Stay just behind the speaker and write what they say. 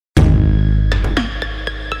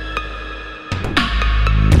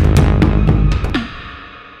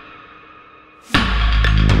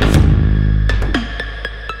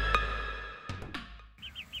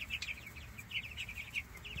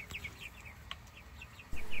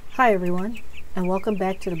Hi everyone, and welcome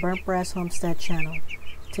back to the Burnt Brass Homestead channel.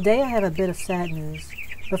 Today I have a bit of sad news,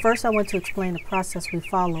 but first I want to explain the process we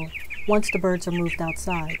follow once the birds are moved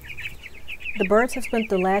outside. The birds have spent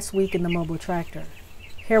the last week in the mobile tractor.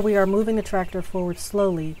 Here we are moving the tractor forward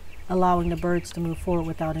slowly, allowing the birds to move forward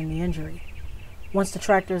without any injury. Once the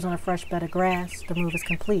tractor is on a fresh bed of grass, the move is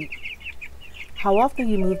complete. How often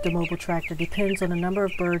you move the mobile tractor depends on the number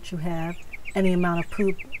of birds you have and the amount of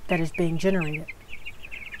poop that is being generated.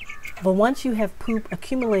 But once you have poop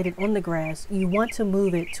accumulated on the grass, you want to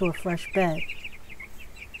move it to a fresh bed.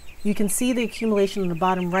 You can see the accumulation on the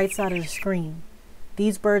bottom right side of the screen.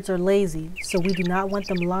 These birds are lazy, so we do not want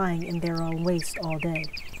them lying in their own waste all day.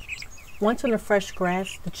 Once on the fresh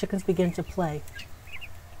grass, the chickens begin to play.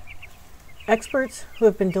 Experts who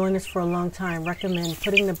have been doing this for a long time recommend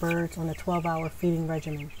putting the birds on a 12-hour feeding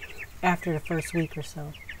regimen after the first week or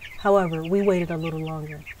so. However, we waited a little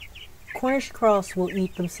longer. Cornish crows will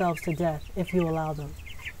eat themselves to death if you allow them.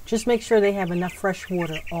 Just make sure they have enough fresh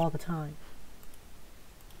water all the time.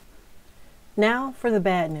 Now for the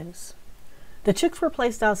bad news. The chicks were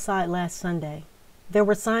placed outside last Sunday. There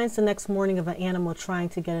were signs the next morning of an animal trying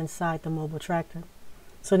to get inside the mobile tractor.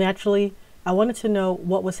 So naturally, I wanted to know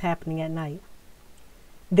what was happening at night.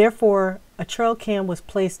 Therefore, a trail cam was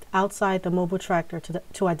placed outside the mobile tractor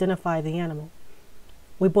to identify the animal.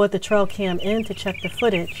 We brought the trail cam in to check the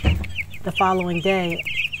footage the following day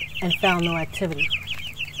and found no activity.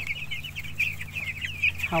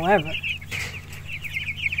 However,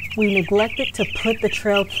 we neglected to put the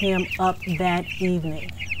trail cam up that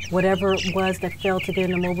evening. Whatever it was that failed to get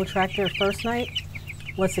in the mobile tractor the first night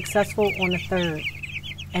was successful on the third,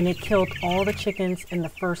 and it killed all the chickens in the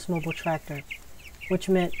first mobile tractor, which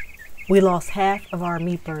meant we lost half of our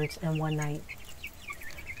meat birds in one night.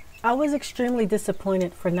 I was extremely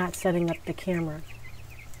disappointed for not setting up the camera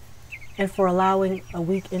and for allowing a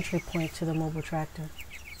weak entry point to the mobile tractor.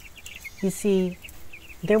 You see,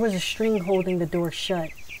 there was a string holding the door shut.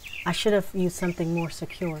 I should have used something more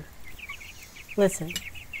secure. Listen,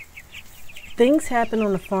 things happen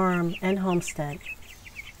on the farm and homestead,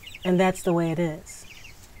 and that's the way it is.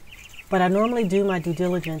 But I normally do my due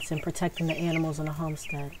diligence in protecting the animals on the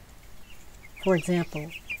homestead. For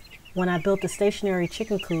example, when I built the stationary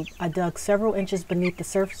chicken coop, I dug several inches beneath the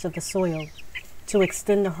surface of the soil to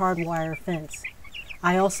extend the hardwire fence.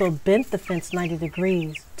 I also bent the fence 90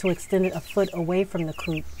 degrees to extend it a foot away from the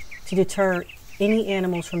coop to deter any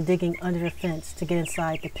animals from digging under the fence to get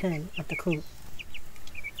inside the pen of the coop.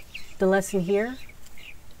 The lesson here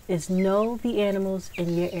is know the animals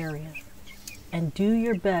in your area and do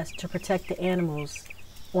your best to protect the animals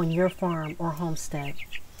on your farm or homestead.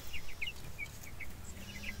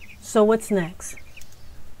 So what's next?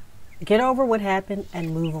 Get over what happened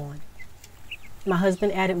and move on. My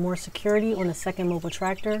husband added more security on the second mobile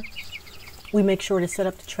tractor. We make sure to set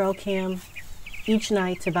up the trail cam each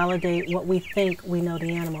night to validate what we think we know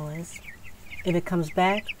the animal is. If it comes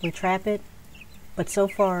back, we trap it, but so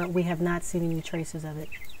far we have not seen any traces of it.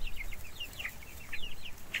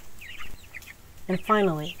 And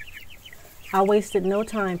finally, I wasted no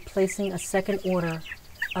time placing a second order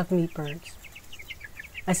of meat birds.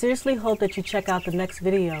 I seriously hope that you check out the next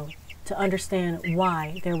video to understand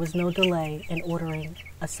why there was no delay in ordering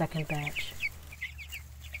a second batch.